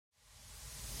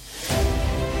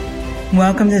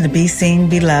Welcome to the Be Seen,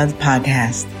 Be Loved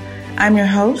podcast. I'm your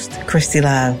host, Christy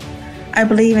Love. I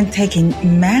believe in taking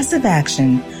massive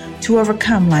action to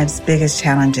overcome life's biggest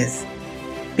challenges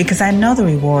because I know the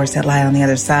rewards that lie on the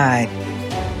other side.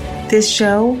 This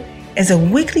show is a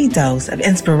weekly dose of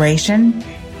inspiration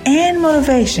and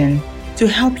motivation to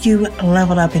help you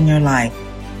level up in your life.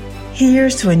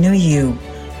 Here's to a new you,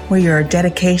 where your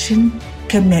dedication,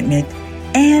 commitment,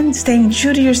 and staying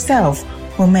true to yourself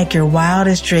will make your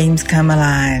wildest dreams come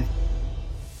alive.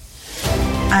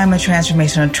 I'm a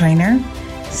transformational trainer,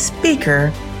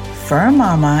 speaker, fur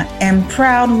mama, and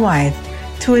proud wife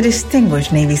to a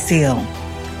distinguished Navy SEAL.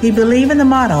 We believe in the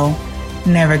motto,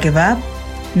 never give up,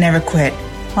 never quit,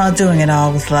 while doing it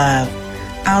all with love.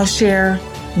 I'll share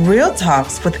real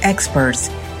talks with experts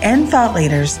and thought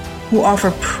leaders who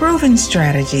offer proven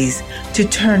strategies to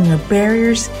turn your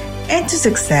barriers into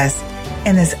success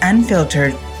in this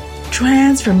unfiltered,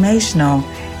 transformational,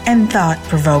 and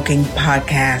thought-provoking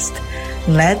podcast.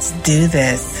 Let's do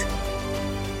this.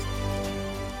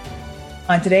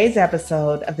 On today's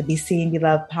episode of the Be Seen, Be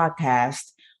Loved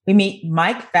podcast, we meet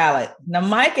Mike Fallett. Now,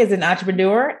 Mike is an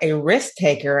entrepreneur, a risk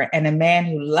taker, and a man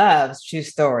who loves true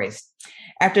stories.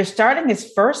 After starting his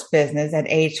first business at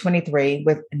age 23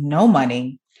 with no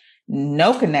money,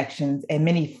 no connections, and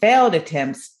many failed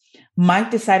attempts,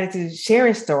 Mike decided to share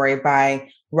his story by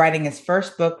writing his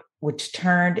first book, which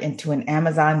turned into an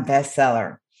Amazon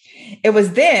bestseller. It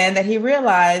was then that he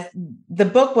realized the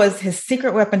book was his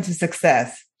secret weapon to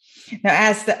success. Now,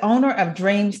 as the owner of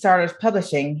Dream Starters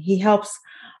Publishing, he helps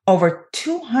over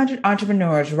 200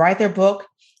 entrepreneurs write their book,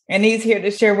 and he's here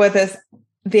to share with us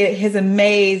his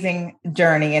amazing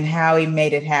journey and how he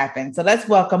made it happen. So let's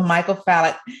welcome Michael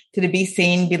Fallett to the Be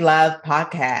Seen, Be Loved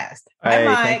podcast. Hi,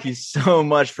 Mike. Thank you so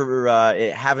much for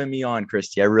having me on,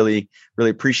 Christy. I really,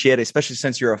 really appreciate it, especially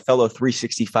since you're a fellow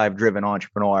 365 driven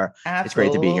entrepreneur. Absolutely. It's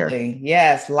great to be here.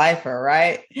 Yes, lifer,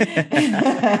 right?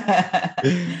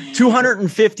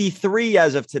 253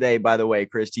 as of today, by the way,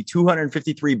 Christy.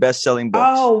 253 best-selling books.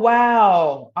 Oh,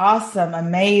 wow. Awesome.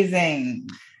 Amazing.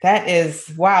 That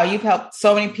is, wow, you've helped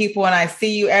so many people and I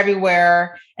see you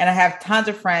everywhere. And I have tons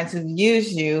of friends who've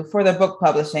used you for their book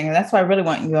publishing. And that's why I really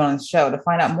want you on the show to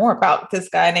find out more about this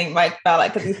guy named Mike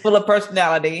Fallett, because he's full of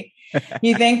personality.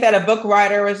 You think that a book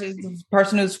writer is just a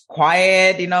person who's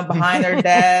quiet, behind their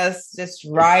desk, just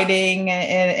writing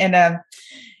in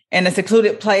a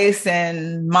secluded place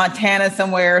in Montana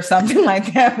somewhere or something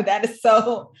like that. But that is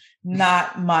so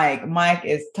not Mike. Mike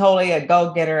is totally a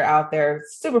go-getter out there,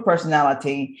 super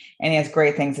personality, and he has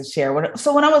great things to share.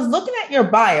 So when I was looking at your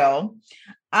bio,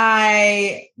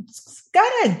 I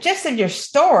got a gist of your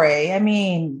story. I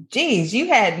mean, geez, you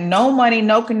had no money,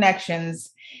 no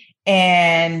connections,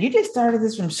 and you just started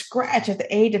this from scratch at the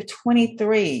age of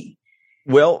 23.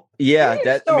 Well, yeah.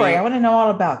 That story. I want to know all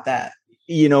about that.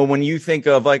 When you think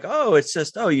of it's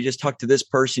just, you just talk to this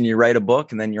person, you write a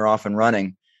book, and then you're off and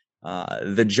running.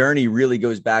 The journey really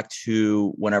goes back to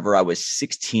whenever I was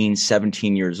 16,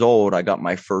 17 years old. I got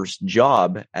my first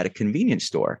job at a convenience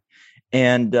store.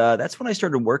 And that's when I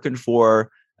started working for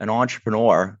an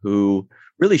entrepreneur who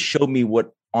really showed me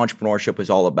what entrepreneurship was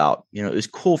all about. It was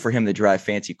cool for him to drive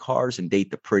fancy cars and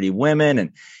date the pretty women.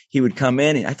 And he would come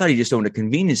in and I thought he just owned a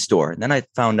convenience store. And then I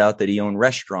found out that he owned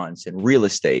restaurants and real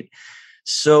estate.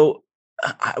 So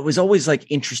I was always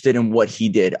interested in what he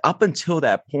did. Up until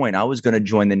that point, I was going to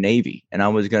join the Navy and I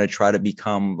was going to try to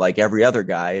become like every other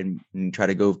guy and try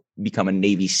to go become a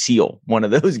Navy SEAL, one of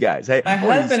those guys. My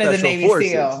husband is a Navy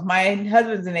SEAL. My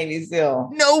husband's a Navy SEAL.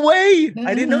 No way. Mm-hmm.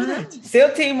 I didn't know that.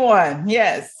 SEAL Team 1.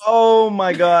 Yes. Oh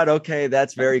my God. Okay.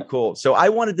 That's very cool. So I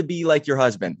wanted to be like your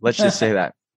husband. Let's just say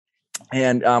that.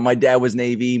 And my dad was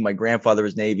Navy. My grandfather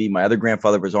was Navy. My other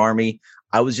grandfather was Army.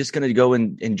 I was just going to go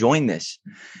and join this.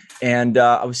 And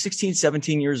I was 16,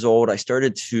 17 years old. I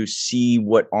started to see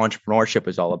what entrepreneurship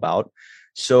is all about.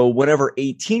 So whenever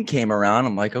 18 came around,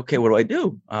 I'm like, okay, what do I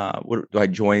do? Do I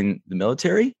join the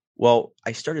military? Well,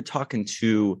 I started talking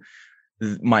to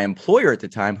my employer at the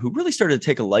time, who really started to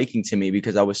take a liking to me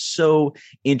because I was so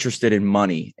interested in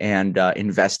money and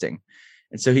investing.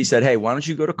 And so he said, hey, why don't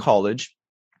you go to college?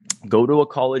 Go to a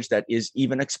college that is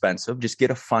even expensive. Just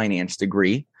get a finance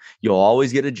degree. You'll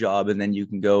always get a job, and then you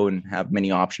can go and have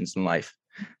many options in life.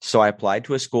 So I applied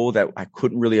to a school that I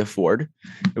couldn't really afford.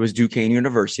 It was Duquesne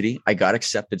University. I got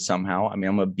accepted somehow. I mean,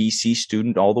 I'm a BC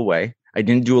student all the way. I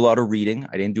didn't do a lot of reading.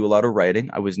 I didn't do a lot of writing.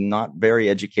 I was not very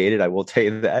educated. I will tell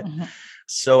you that. Mm-hmm.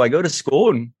 So I go to school,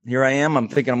 and here I am. I'm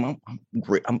thinking I'm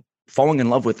great. I'm falling in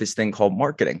love with this thing called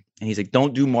marketing. And he's like,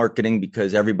 don't do marketing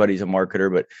because everybody's a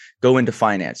marketer, but go into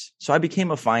finance. So I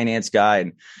became a finance guy.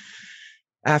 And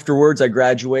afterwards I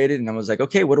graduated and I was like,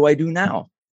 okay, what do I do now?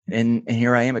 And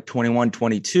here I am at 21,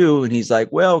 22. And he's like,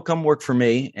 well, come work for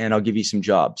me and I'll give you some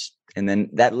jobs. And then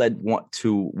that led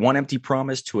to one empty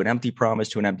promise, to an empty promise,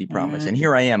 to an empty promise. And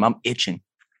here I am, I'm itching.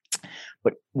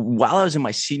 But while I was in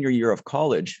my senior year of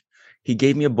college, he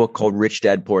gave me a book called Rich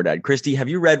Dad, Poor Dad. Christy, have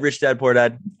you read Rich Dad, Poor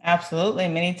Dad? Absolutely.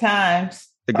 Many times.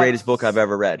 The greatest book I've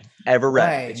ever read.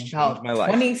 Right. It's changed my life.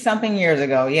 20 something years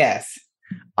ago. Yes.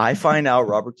 I find out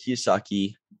Robert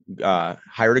Kiyosaki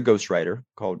hired a ghostwriter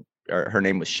called, her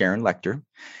name was Sharon Lecter.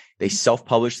 They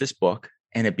self-published this book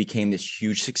and it became this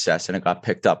huge success and it got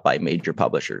picked up by major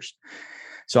publishers.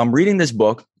 So I'm reading this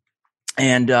book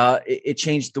and it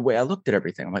changed the way I looked at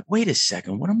everything. I'm like, wait a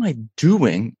second, what am I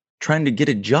doing trying to get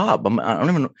a job?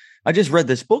 I just read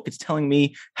this book. It's telling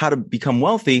me how to become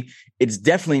wealthy. It's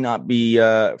definitely not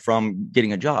from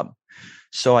getting a job.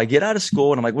 So I get out of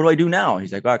school and I'm like, what do I do now?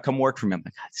 He's like, come work for me. I'm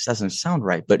like, this doesn't sound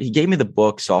right. But he gave me the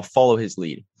book, so I'll follow his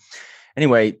lead.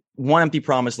 Anyway, one empty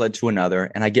promise led to another,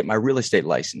 and I get my real estate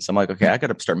license. I'm like, okay, I got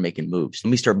to start making moves.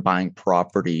 Let me start buying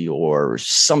property or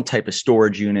some type of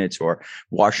storage units or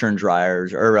washer and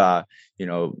dryers or,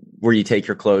 where you take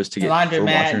your clothes to get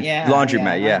laundromat.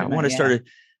 Laundromat. Yeah.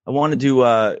 I wanted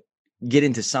to get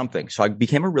into something. So I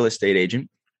became a real estate agent.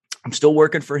 I'm still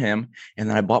working for him. And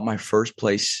then I bought my first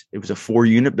place. It was a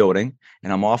 4-unit building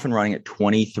and I'm off and running at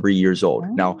 23 years old.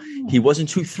 Oh. Now, he wasn't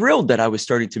too thrilled that I was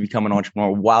starting to become an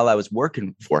entrepreneur while I was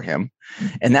working for him.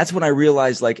 And that's when I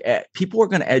realized people are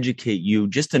going to educate you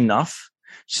just enough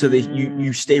so that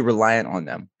you stay reliant on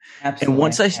them. Absolutely.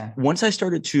 And once I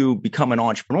started to become an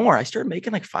entrepreneur, I started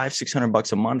making like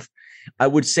 $500-600 a month. I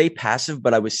would say passive,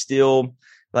 but I was still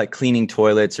like cleaning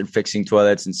toilets and fixing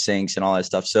toilets and sinks and all that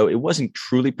stuff. So it wasn't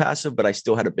truly passive, but I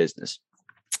still had a business.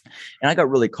 And I got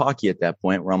really cocky at that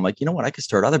point where I'm like, you know what? I could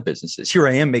start other businesses. Here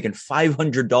I am making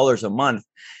 $500 a month.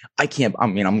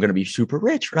 I'm going to be super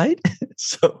rich, right?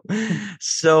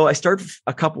 So I started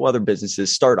a couple other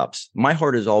businesses, startups. My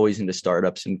heart is always into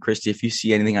startups. And Christy, if you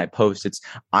see anything I post,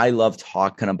 I love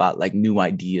talking about like new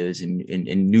ideas and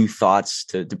new thoughts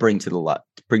to bring to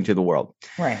the world.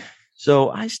 Right.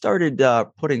 So I started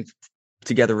putting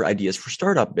together ideas for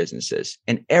startup businesses,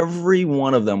 and every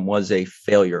one of them was a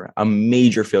failure, a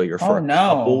major failure for a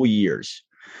couple years.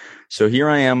 So here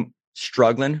I am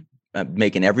struggling,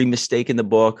 making every mistake in the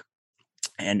book,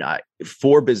 and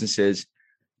 4 businesses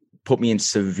put me in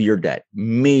severe debt,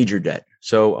 major debt.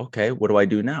 So, okay, what do I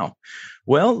do now?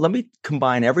 Well, let me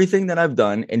combine everything that I've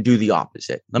done and do the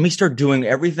opposite. Let me start doing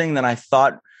everything that I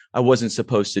thought I wasn't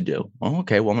supposed to do. Oh,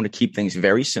 okay, well, I'm going to keep things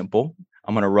very simple.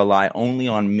 I'm going to rely only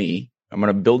on me. I'm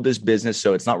going to build this business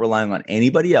so it's not relying on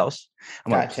anybody else.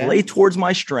 I'm going to play towards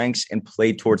my strengths and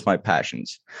play towards my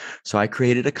passions. So I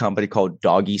created a company called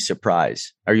Doggy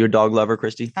Surprise. Are you a dog lover,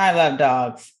 Christy? I love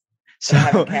dogs. So I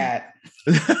have a cat.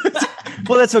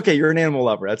 Well, that's okay. You're an animal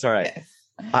lover. That's all right.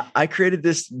 Yes. I created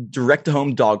this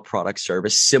direct-to-home dog product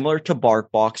service similar to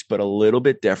BarkBox, but a little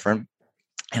bit different.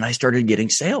 And I started getting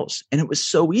sales, and it was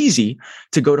so easy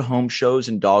to go to home shows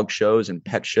and dog shows and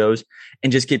pet shows and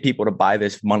just get people to buy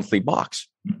this monthly box.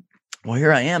 Well,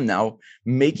 here I am now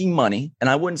making money, and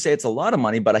I wouldn't say it's a lot of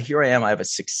money, but here I am. I have a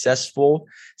successful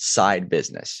side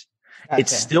business. Gotcha.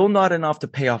 It's still not enough to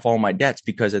pay off all my debts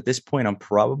because at this point I'm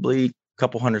probably a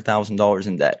couple $100,000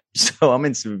 in debt. So I'm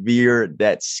in severe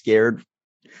debt, scared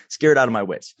out of my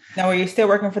wits. Now, were you still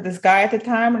working for this guy at the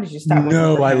time, or did you stop?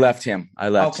 No, I left him.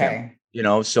 Okay.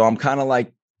 So I'm kind of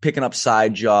like picking up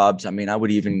side jobs. I mean, I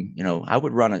would even, I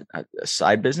would run a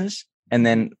side business and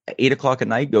then at 8:00 at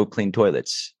night, go clean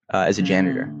toilets as a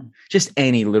janitor. Just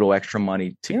any little extra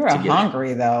money to You're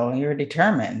hungry though. You're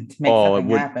determined to make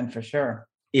something happen for sure.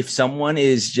 If someone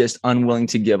is just unwilling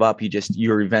to give up,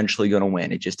 you're eventually going to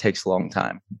win. It just takes a long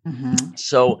time. Mm-hmm.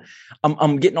 So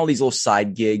I'm getting all these little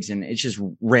side gigs and it's just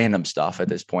random stuff at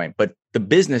this point, but the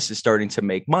business is starting to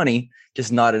make money,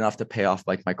 just not enough to pay off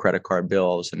like my credit card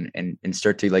bills and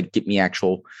start to like get me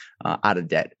actual out of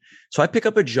debt. So I pick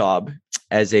up a job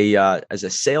as a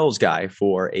sales guy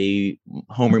for a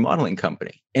home remodeling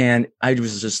company. And I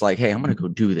was just like, hey, I'm going to go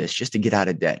do this just to get out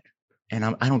of debt. And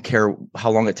I don't care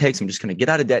how long it takes. I'm just going to get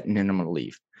out of debt and then I'm going to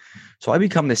leave. So I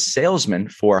become this salesman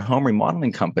for a home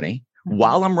remodeling company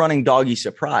while I'm running Doggy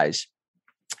Surprise.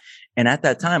 And at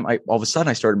that time, all of a sudden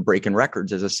I started breaking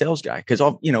records as a sales guy. Because,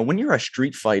 when you're a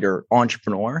street fighter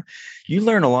entrepreneur, you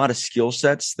learn a lot of skill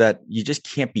sets that you just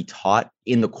can't be taught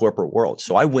in the corporate world.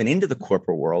 So I went into the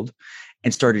corporate world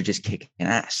and started just kicking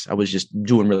ass. I was just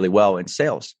doing really well in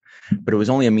sales, but it was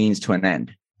only a means to an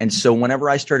end. And so whenever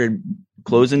I started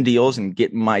closing deals and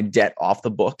getting my debt off the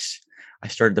books, I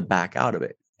started to back out of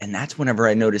it. And that's whenever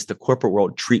I noticed the corporate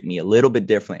world treat me a little bit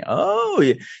differently. Oh,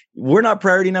 we're not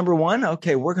priority number one.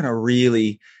 Okay, we're going to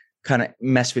really kind of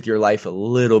mess with your life a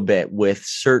little bit with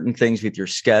certain things with your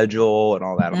schedule and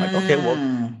all that. I'm like, okay, well,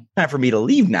 time for me to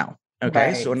leave now. Okay.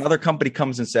 Right. So another company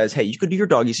comes and says, hey, you could do your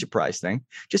doggy surprise thing.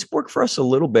 Just work for us a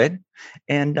little bit.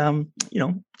 And,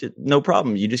 no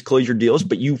problem. You just close your deals,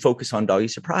 but you focus on doggy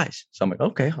surprise. So I'm like,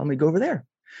 okay, let me go over there.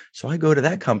 So I go to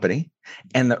that company,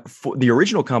 and the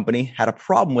original company had a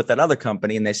problem with that other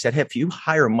company. And they said, hey, if you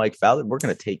hire Mike Fowler, we're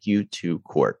going to take you to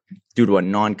court due to a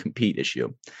non-compete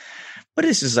issue. But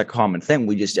this is a common thing.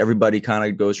 Everybody kind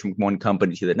of goes from one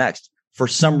company to the next. For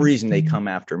some reason, they come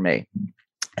after me.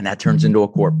 And that turns into a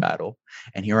court battle.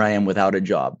 And here I am without a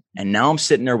job. And now I'm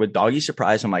sitting there with doggy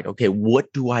surprise. I'm like, okay,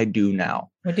 what do I do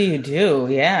now? What do you do?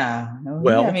 Yeah.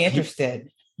 Well, I'm interested.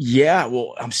 Yeah.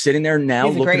 Well, I'm sitting there now.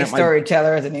 He's a great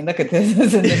storyteller, isn't he? Look at this.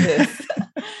 Listen to this.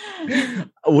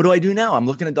 What do I do now? I'm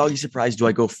looking at doggy surprise. Do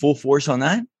I go full force on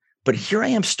that? But here I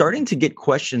am starting to get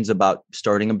questions about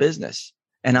starting a business.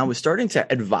 And I was starting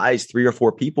to advise 3 or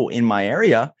 4 people in my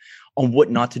area on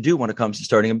what not to do when it comes to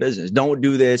starting a business. Don't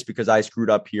do this because I screwed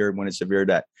up here when it's severe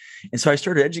debt. And so I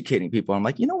started educating people. I'm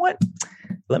like, you know what?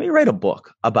 Let me write a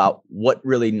book about what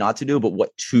really not to do, but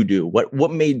what to do.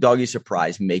 What made Doggy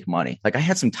Surprise make money? Like I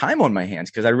had some time on my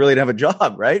hands because I really didn't have a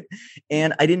job, right?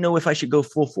 And I didn't know if I should go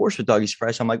full force with Doggy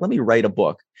Surprise. So I'm like, let me write a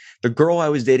book. The girl I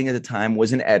was dating at the time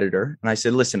was an editor. And I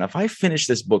said, listen, if I finish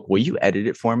this book, will you edit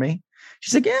it for me?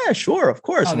 She's like, yeah, sure, of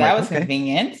course. Oh, that was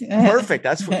convenient. Perfect.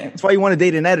 That's why you want to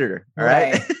date an editor. All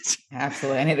right.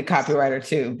 Absolutely. I need a copywriter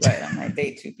too, but I might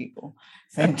date 2 people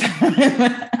same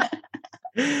time.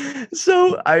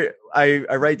 So I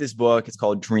write this book. It's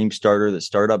called Dream Starter, the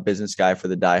startup business guide for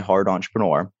the die-hard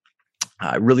entrepreneur.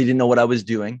 I really didn't know what I was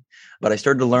doing, but I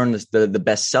started to learn the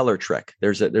bestseller trick.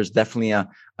 There's definitely a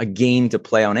game to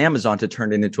play on Amazon to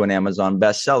turn it into an Amazon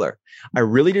bestseller. I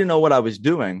really didn't know what I was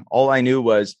doing. All I knew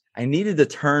was I needed to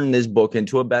turn this book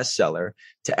into a bestseller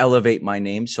to elevate my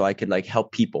name so I could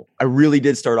help people. I really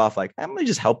did start off I'm going to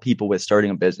just help people with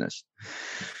starting a business.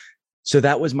 So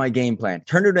that was my game plan.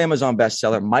 Turned it to Amazon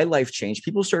bestseller. My life changed.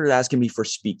 People started asking me for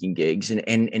speaking gigs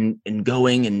and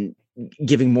going and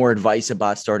giving more advice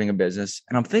about starting a business.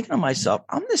 And I'm thinking to myself,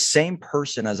 I'm the same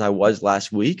person as I was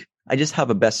last week. I just have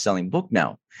a best-selling book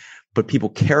now, but people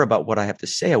care about what I have to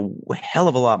say a hell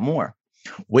of a lot more.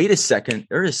 Wait a second.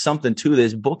 There is something to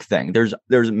this book thing.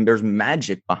 There's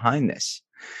magic behind this.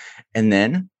 And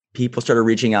then people started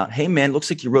reaching out. Hey man, looks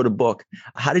like you wrote a book.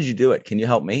 How did you do it? Can you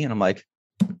help me? And I'm like,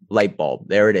 light bulb.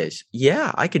 There it is.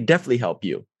 Yeah, I could definitely help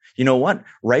you. You know what?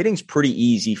 Writing's pretty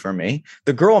easy for me.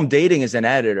 The girl I'm dating is an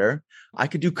editor. I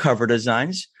could do cover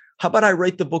designs. How about I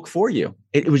write the book for you?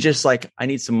 It was just I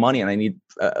need some money and I need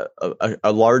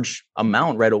a large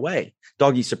amount right away.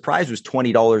 Doggy Surprise was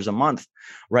 $20 a month.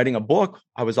 Writing a book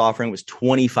I was offering was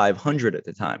 $2,500 at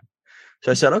the time.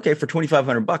 So I said, okay, for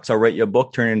 $2,500, I'll write you a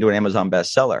book, turn it into an Amazon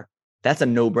bestseller. That's a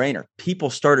no-brainer.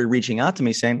 People started reaching out to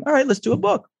me saying, all right, let's do a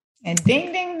book. And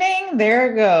ding, ding, ding,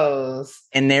 there it goes.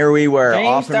 And there we were, Dream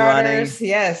off Starters, and running.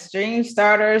 Yes, Dream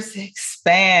Starters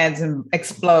expands and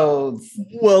explodes.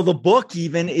 Well, the book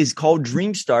even is called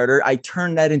Dream Starter. I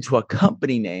turned that into a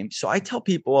company name. So I tell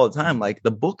people all the time, the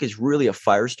book is really a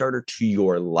fire starter to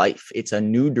your life. It's a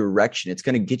new direction. It's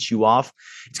going to get you off.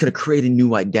 It's going to create a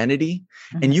new identity.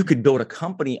 Mm-hmm. And you could build a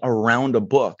company around a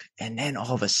book. And then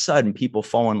all of a sudden, people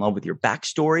fall in love with your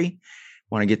backstory,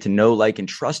 want to get to know, and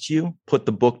trust you, put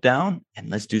the book down and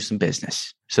let's do some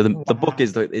business. So the book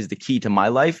is the key to my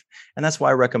life. And that's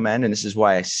why I recommend, and this is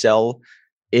why I sell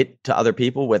it to other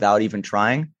people without even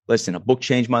trying. Listen, a book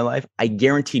changed my life. I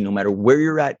guarantee no matter where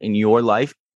you're at in your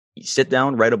life, you sit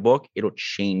down, write a book, it'll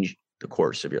change the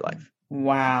course of your life.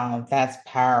 Wow, that's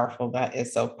powerful. That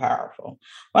is so powerful.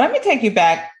 Well, let me take you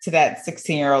back to that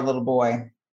 16-year-old little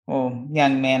boy. Well,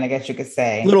 young man, I guess you could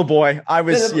say. Little boy.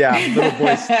 Little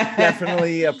boy's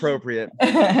definitely appropriate.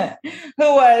 Who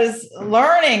was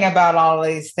learning about all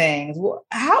these things.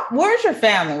 Where's your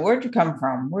family? Where'd you come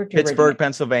from? Pittsburgh,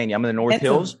 Pennsylvania. I'm in the North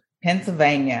Hills.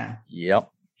 Pennsylvania. Yep.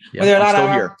 Were there a lot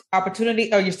of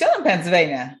opportunity? Oh, you're still in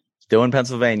Pennsylvania? Still in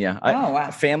Pennsylvania.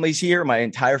 Wow. Family's here, my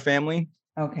entire family.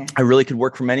 Okay. I really could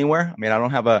work from anywhere. I mean, I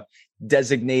don't have a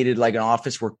designated an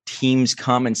office where teams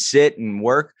come and sit and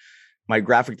work. My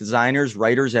graphic designers,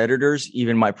 writers, editors,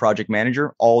 even my project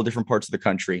manager, all different parts of the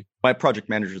country. My project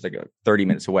manager is 30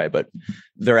 minutes away, but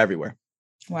they're everywhere.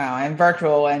 Wow. And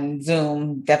virtual and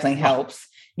Zoom definitely helps.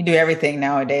 You do everything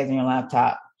nowadays on your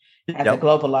laptop. as a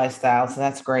global lifestyle. So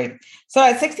that's great. So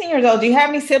at 16 years old, do you have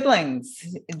any siblings?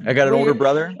 I got an older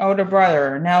brother. Older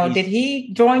brother. Now, did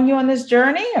he join you on this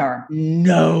journey or?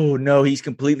 No, he's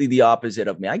completely the opposite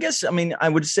of me. I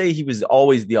would say he was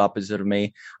always the opposite of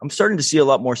me. I'm starting to see a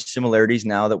lot more similarities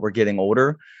now that we're getting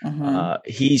older.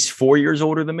 He's 4 years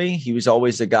older than me. He was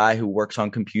always a guy who works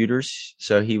on computers.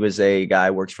 So he was a guy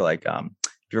who works for like,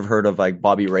 you ever heard of like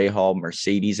Bobby Rahal,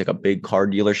 Mercedes, like a big car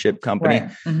dealership company?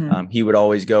 Right. He would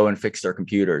always go and fix their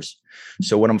computers.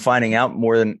 So what I'm finding out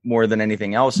more than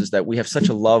anything else is that we have such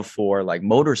a love for like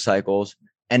motorcycles.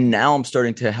 And now I'm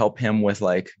starting to help him with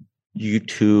like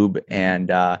YouTube and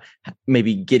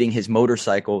maybe getting his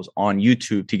motorcycles on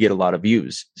YouTube to get a lot of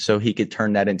views. So he could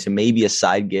turn that into maybe a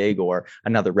side gig or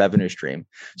another revenue stream.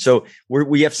 So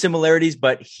we have similarities,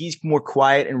 but he's more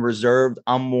quiet and reserved.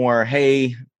 I'm more,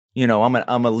 hey,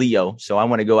 I'm a Leo, so I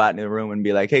want to go out in the room and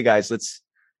be like, "Hey guys, let's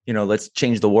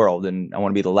change the world." And I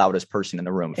want to be the loudest person in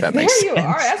the room. If that makes sense. There you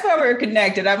are. That's why we're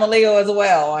connected. I'm a Leo as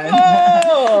well.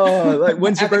 Oh,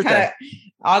 when's your birthday?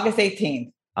 August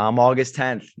 18th. I'm August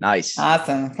 10th. Nice.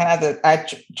 Awesome. I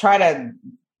try to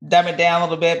dumb it down a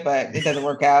little bit, but it doesn't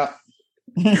work out.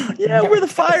 Yeah, we're the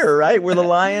fire, right? We're the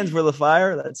lions. We're the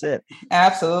fire. That's it.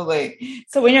 Absolutely.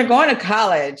 So when you're going to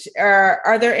college,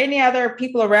 are there any other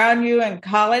people around you in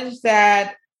college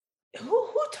that who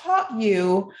taught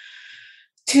you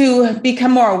to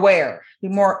become more aware?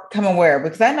 Become aware?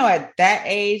 Because I know at that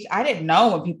age, I didn't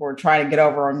know when people were trying to get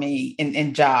over on me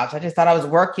in jobs. I just thought I was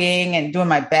working and doing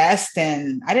my best,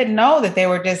 and I didn't know that they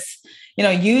were just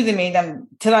using me them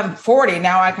till I'm 40.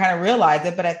 Now I kind of realize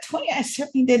it. But at 20, I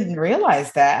certainly didn't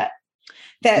realize that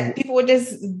people would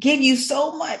just give you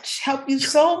so much, help you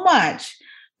so much,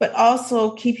 but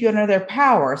also keep you under their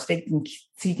power so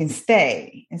you can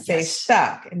stay and stay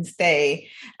stuck and stay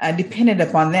dependent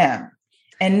upon them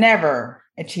and never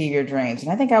achieve your dreams.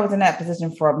 And I think I was in that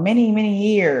position for many,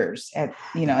 many years at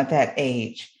that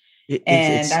age.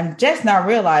 I'm just now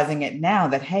realizing it now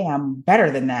that, hey, I'm better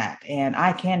than that. And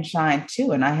I can shine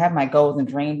too. And I have my goals and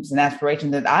dreams and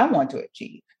aspirations that I want to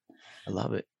achieve. I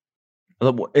love it.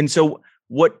 And so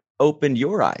what opened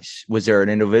your eyes? Was there an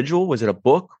individual? Was it a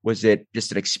book? Was it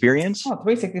just an experience?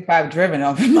 365 driven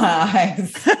opened my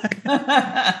eyes.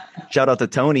 Shout out to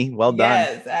Tony. Well done.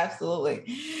 Yes,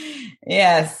 absolutely.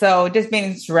 Yeah. So just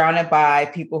being surrounded by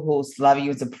people who love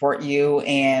you, support you,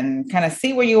 and kind of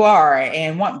see where you are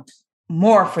and want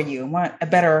more for you, want a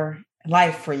better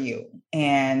life for you,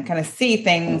 and kind of see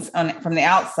things from the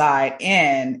outside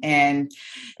in, and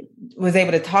was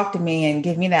able to talk to me and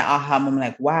give me that aha moment,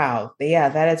 like, wow, yeah,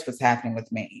 that is what's happening with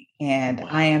me. And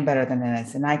I am better than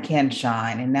this, and I can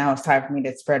shine. And now it's time for me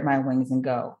to spread my wings and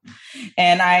go.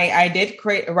 And I did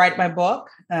write my book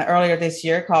earlier this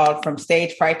year called From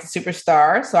Stage Fright to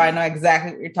Superstar. So I know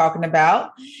exactly what you're talking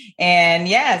about. And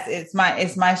yes, it's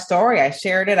my story. I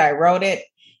shared it. I wrote it.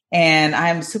 And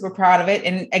I'm super proud of it.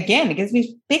 And again, it gives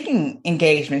me speaking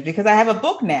engagements because I have a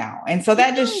book now. And so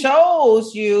that just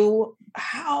shows you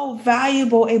how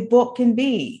valuable a book can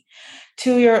be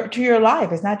to your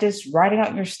life. It's not just writing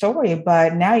out your story,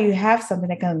 but now you have something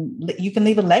that you can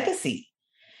leave a legacy.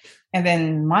 And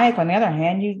then Mike, on the other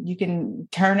hand, you can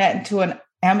turn that into an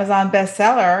Amazon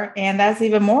bestseller, and that's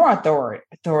even more authority.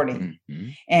 Mm-hmm.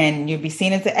 And you'll be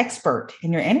seen as an expert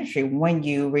in your industry when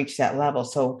you reach that level.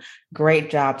 So great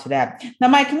job to that. Now,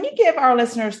 Mike, can you give our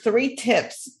listeners 3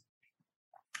 tips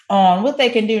on what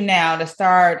they can do now to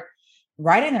start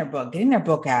writing their book, getting their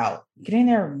book out, getting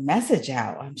their message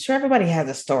out? I'm sure everybody has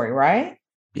a story, right?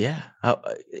 Yeah,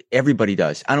 everybody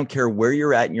does. I don't care where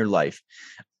you're at in your life.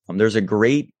 There's a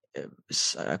great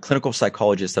clinical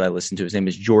psychologist that I listen to. His name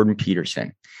is Jordan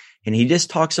Peterson. And he just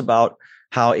talks about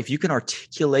how if you can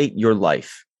articulate your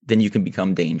life, then you can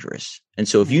become dangerous. And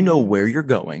so if you know where you're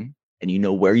going and you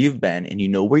know where you've been and you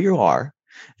know where you are,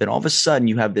 then all of a sudden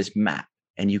you have this map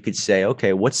and you could say,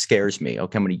 okay, what scares me?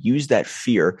 Okay, I'm going to use that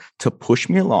fear to push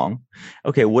me along.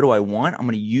 Okay, what do I want? I'm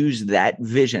going to use that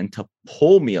vision to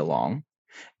pull me along.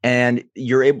 And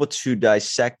you're able to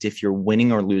dissect if you're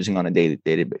winning or losing on a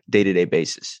day-to-day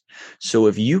basis. So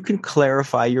if you can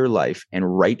clarify your life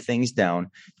and write things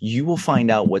down, you will find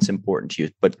out what's important to you.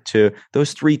 But to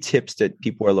those 3 tips that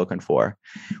people are looking for,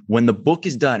 when the book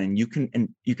is done and you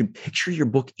can picture your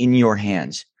book in your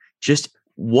hands, just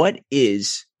what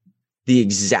is the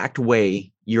exact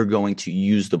way you're going to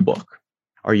use the book?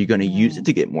 Are you going to use it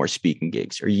to get more speaking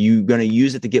gigs? Are you going to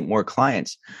use it to get more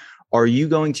clients? Are you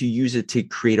going to use it to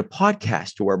create a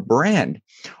podcast or a brand?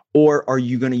 Or are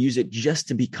you going to use it just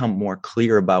to become more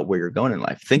clear about where you're going in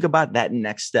life? Think about that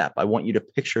next step. I want you to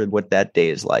picture what that day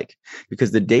is like,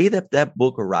 because the day that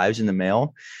book arrives in the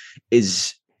mail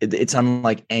is It's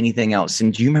unlike anything else.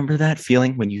 And do you remember that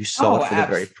feeling when you saw it for the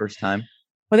very first time?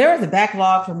 Well, there was a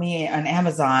backlog for me on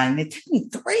Amazon. It took me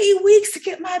 3 weeks to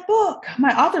get my book,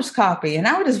 my author's copy. And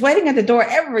I was just waiting at the door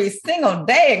every single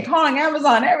day and calling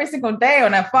Amazon every single day.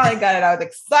 When I finally got it, I was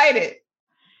excited.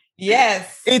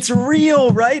 Yes. It's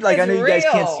real, right? Like, I know you real.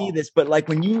 guys can't see this, but like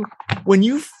when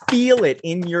you feel it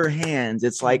in your hands,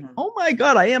 it's like, oh my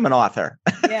God, I am an author.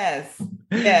 Yes.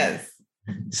 Yes.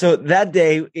 So that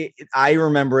day, I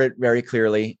remember it very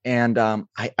clearly. And I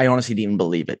honestly didn't even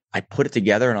believe it. I put it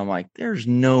together and I'm like, there's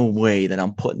no way that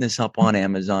I'm putting this up on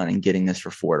Amazon and getting this for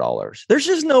 $4. There's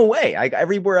just no way.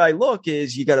 Everywhere I look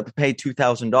is you got to pay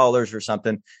 $2,000 or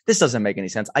something. This doesn't make any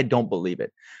sense. I don't believe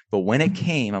it. But when it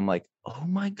came, I'm like, oh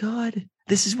my God,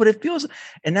 this is what it feels.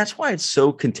 And that's why it's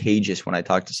so contagious when I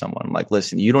talk to someone. I'm like,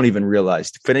 listen, you don't even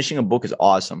realize finishing a book is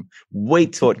awesome.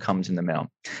 Wait till it comes in the mail.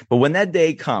 But when that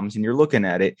day comes and you're looking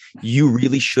at it, you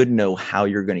really should know how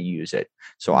you're going to use it.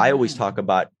 So I always talk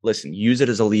about, listen, use it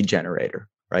as a lead generator,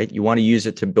 right? You want to use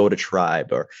it to build a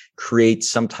tribe or create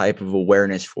some type of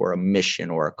awareness for a mission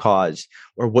or a cause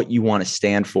or what you want to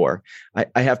stand for.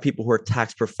 I have people who are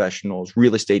tax professionals,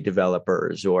 real estate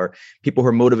developers, or people who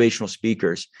are motivational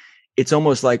speakers. It's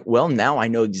almost like, well, now I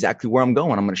know exactly where I'm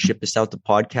going. I'm going to ship this out to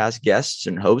podcast guests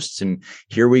and hosts. And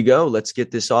here we go. Let's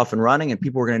get this off and running. And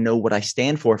people are going to know what I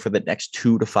stand for the next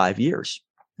 2 to 5 years.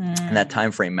 And that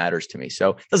time frame matters to me.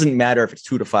 So it doesn't matter if it's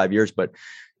 2 to 5 years, but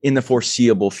in the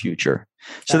foreseeable future.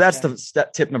 So that's the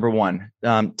tip number one.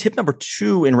 Tip number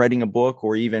two in writing a book,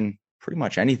 or even pretty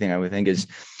much anything, I would think, is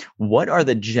what are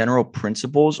the general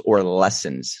principles or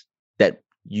lessons that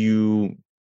you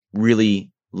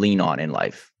really lean on in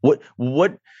life?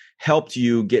 What helped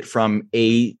you get from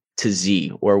A to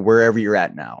Z or wherever you're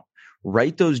at now?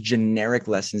 Write those generic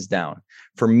lessons down.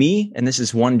 For me, and this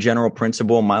is one general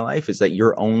principle in my life, is that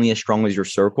you're only as strong as your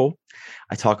circle.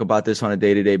 I talk about this on a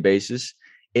day-to-day basis.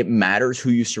 It matters who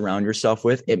you surround yourself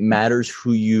with. It matters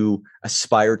who you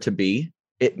aspire to be.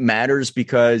 It matters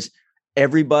because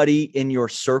everybody in your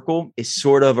circle is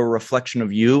sort of a reflection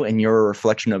of you, and you're a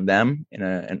reflection of them,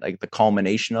 and like the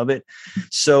culmination of it.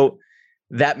 So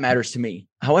that matters to me.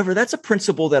 However, that's a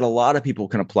principle that a lot of people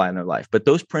can apply in their life, but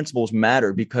those principles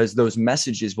matter because those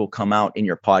messages will come out in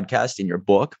your podcast, in your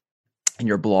book, in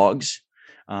your blogs,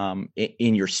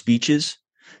 in your speeches.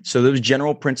 So those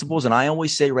general principles, and I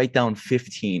always say write down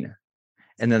 15.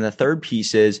 And then the third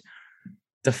piece is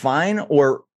define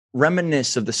or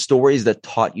reminisce of the stories that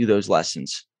taught you those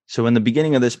lessons. So in the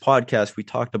beginning of this podcast, we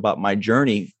talked about my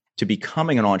journey to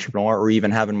becoming an entrepreneur or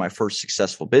even having my first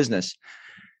successful business.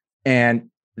 And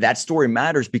that story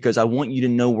matters because I want you to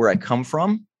know where I come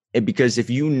from. And because if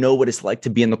you know what it's like to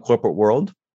be in the corporate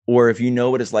world, or if you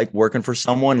know what it's like working for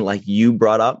someone like you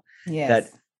brought up, that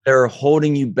they're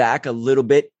holding you back a little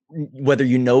bit, whether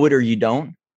you know it or you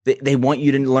don't, they want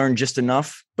you to learn just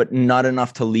enough, but not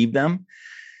enough to leave them.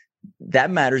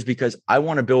 That matters because I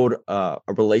want to build a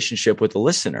relationship with the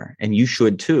listener, and you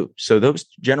should too. So those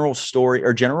general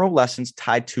lessons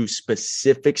tied to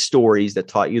specific stories that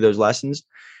taught you those lessons,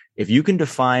 if you can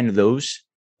define those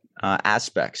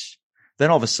aspects,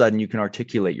 then all of a sudden you can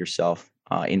articulate yourself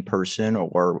in person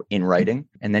or in writing,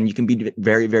 and then you can be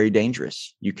very, very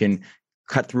dangerous. You can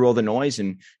cut through all the noise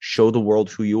and show the world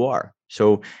who you are.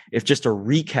 So if just a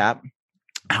recap,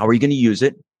 how are you going to use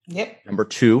it? Yep. Number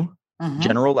 2,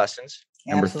 general lessons.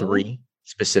 Number 3,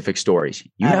 specific stories.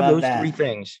 You have those 3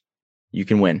 things, you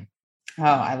can win. Oh,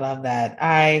 I love that.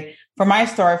 For my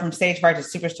story from stage fright to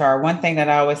superstar, one thing that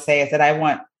I always say is that I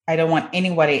don't want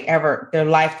anybody their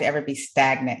life to ever be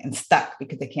stagnant and stuck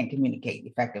because they can't communicate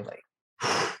effectively.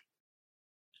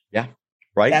 Yeah.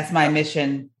 Right. That's my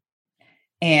mission.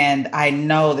 And I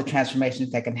know the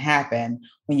transformations that can happen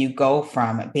when you go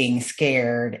from being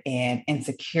scared and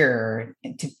insecure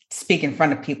to speak in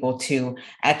front of people to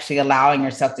actually allowing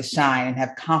yourself to shine and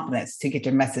have confidence to get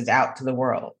your message out to the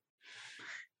world.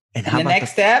 And the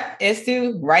next step is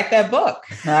to write that book,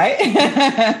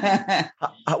 right?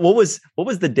 What was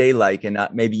the day like? And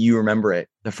maybe you remember it.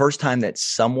 The first time that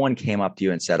someone came up to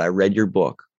you and said, I read your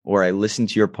book or I listened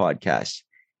to your podcast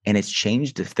and it's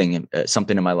changed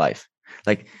something in my life.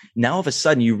 Like now all of a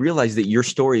sudden you realize that your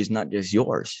story is not just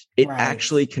yours. It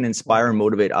actually can inspire and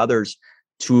motivate others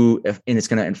and it's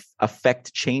going to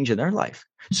affect change in their life.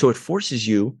 So it forces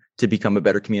you to become a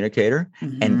better communicator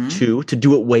and 2, to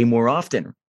do it way more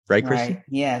often. Right, Christy? Right.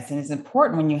 Yes. And it's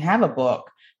important when you have a book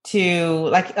to,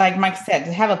 like Mike said,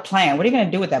 to have a plan. What are you going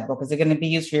to do with that book? Is it going to be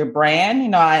used for your brand? You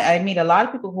know, I meet a lot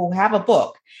of people who have a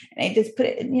book and they just put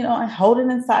it, hold it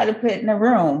inside and put it in a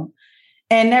room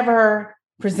and never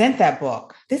present that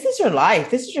book. This is your life.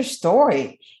 This is your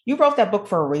story. You wrote that book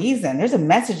for a reason. There's a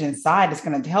message inside that's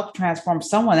going to help transform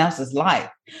someone else's life.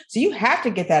 So you have to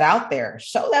get that out there.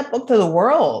 Show that book to the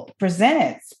world. Present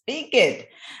it. Speak it.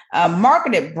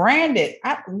 Market it. Brand it.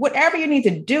 Whatever you need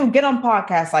to do, get on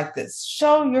podcasts like this.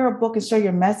 Show your book and show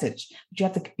your message. But you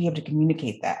have to be able to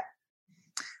communicate that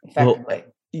effectively. Well,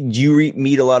 you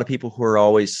meet a lot of people who are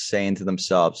always saying to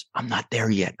themselves, I'm not there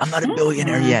yet. I'm not a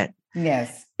billionaire yet.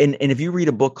 Yes. And if you read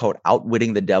a book called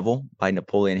Outwitting the Devil by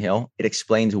Napoleon Hill, it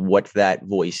explains what that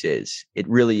voice is. It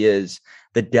really is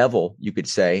the devil, you could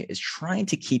say, is trying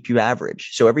to keep you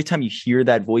average. So every time you hear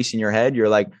that voice in your head, you're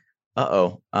like,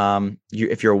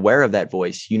 if you're aware of that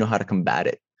voice, you know how to combat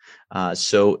it.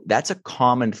 So that's a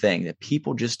common thing that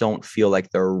people just don't feel like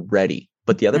they're ready.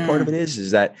 But the other part of it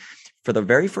is that for the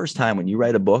very first time, when you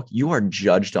write a book, you are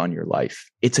judged on your life.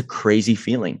 It's a crazy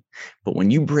feeling. But when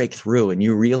you break through and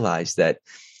you realize that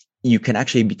you can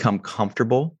actually become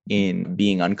comfortable in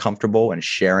being uncomfortable and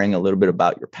sharing a little bit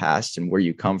about your past and where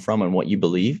you come from and what you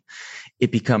believe,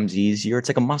 it becomes easier. It's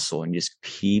like a muscle, and you just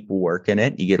keep working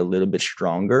it. You get a little bit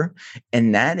stronger.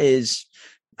 And that is,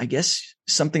 I guess,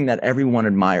 something that everyone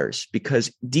admires,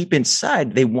 because deep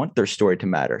inside, they want their story to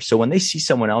matter. So when they see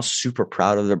someone else super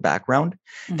proud of their background,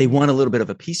 they want a little bit of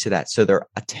a piece of that. So their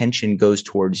attention goes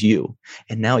towards you.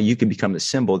 And now you can become the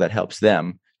symbol that helps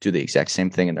them do the exact same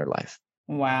thing in their life.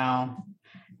 Wow.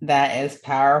 That is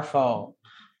powerful.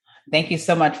 Thank you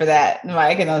so much for that,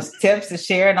 Mike, and those tips to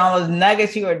share and all those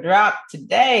nuggets you were dropped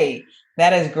today.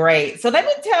 That is great. So let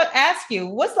me ask you,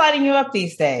 what's lighting you up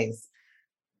these days?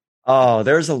 Oh,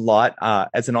 there's a lot.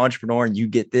 As an entrepreneur, and you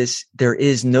get this, there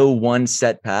is no one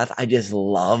set path. I just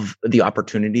love the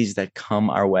opportunities that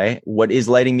come our way. What is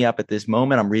lighting me up at this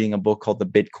moment? I'm reading a book called The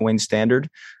Bitcoin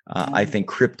Standard. I think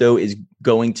crypto is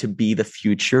going to be the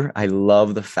future. I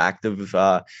love the fact of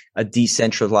a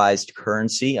decentralized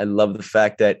currency. I love the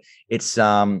fact that it's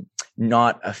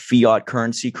not a fiat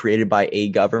currency created by a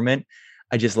government.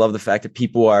 I just love the fact that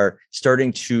people are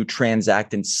starting to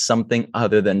transact in something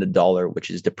other than the dollar, which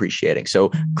is depreciating.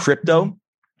 So crypto,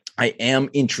 I am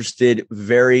interested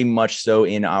very much so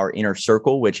in our inner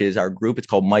circle, which is our group. It's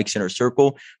called Mike's Inner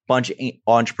Circle, bunch of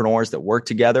entrepreneurs that work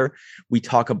together. We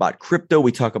talk about crypto.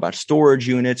 We talk about storage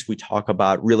units. We talk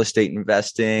about real estate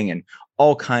investing and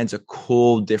all kinds of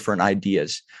cool, different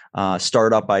ideas,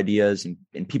 startup ideas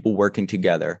and people working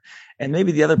together. And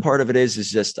maybe the other part of it is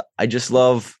just, I just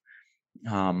love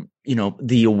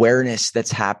the awareness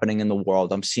that's happening in the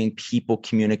world. I'm seeing people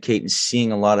communicate and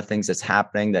seeing a lot of things that's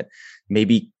happening that may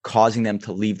be causing them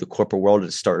to leave the corporate world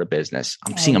to start a business.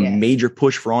 I'm seeing a major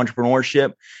push for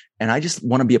entrepreneurship, and I just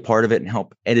want to be a part of it and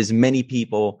help as many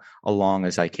people along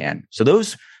as I can. So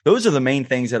those are the main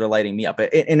things that are lighting me up.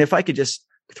 And if I could just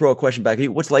throw a question back at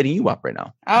you, what's lighting you up right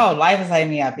now? Oh, life is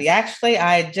lighting me up. Actually,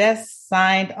 I just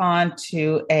signed on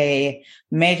to a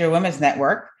major women's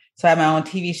network. So I have my own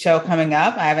TV show coming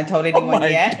up. I haven't told anyone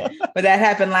yet, but that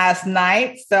happened last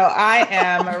night. So I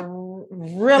am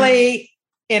really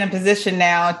in a position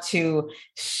now to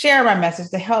share my message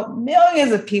to help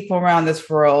millions of people around this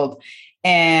world.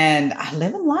 And I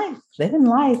live in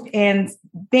life and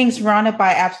being surrounded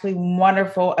by absolutely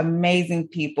wonderful, amazing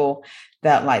people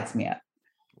that lights me up.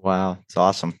 Wow. It's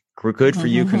awesome. Good for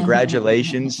you.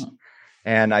 Congratulations.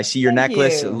 And I see your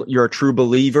necklace. You're a true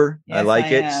believer. Yes, I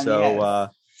like it. So, yes.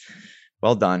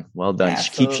 Well done. Well done.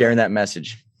 Absolutely. Keep sharing that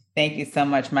message. Thank you so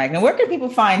much, Mike. And where can people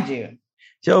find you?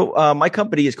 So my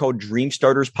company is called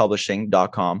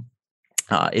dreamstarterspublishing.com.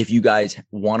 If you guys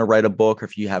want to write a book, or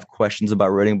if you have questions about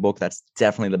writing a book, that's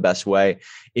definitely the best way.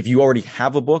 If you already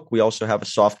have a book, we also have a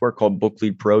software called Book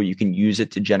Lead Pro. You can use it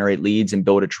to generate leads and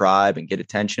build a tribe and get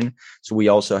attention. So we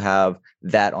also have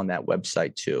that on that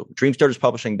website too,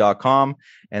 dreamstarterspublishing.com.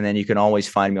 And then you can always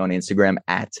find me on Instagram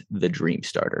at The Dream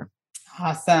Starter.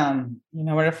 Awesome. You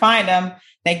know where to find them.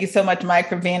 Thank you so much, Mike,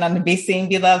 for being on the Be Seen,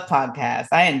 Be Loved podcast.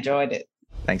 I enjoyed it.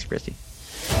 Thanks, Christy.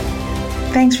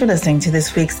 Thanks for listening to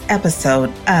this week's episode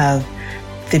of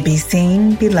the Be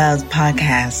Seen, Be Loved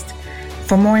podcast.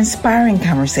 For more inspiring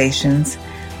conversations,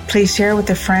 please share with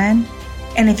a friend.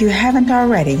 And if you haven't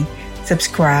already,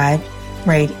 subscribe,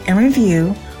 rate, and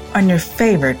review on your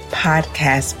favorite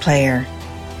podcast player.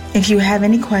 If you have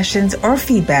any questions or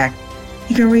feedback,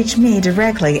 you can reach me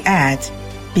directly at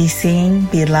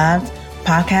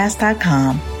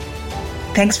BeSeenBeLovedPodcast.com.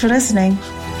 Thanks for listening.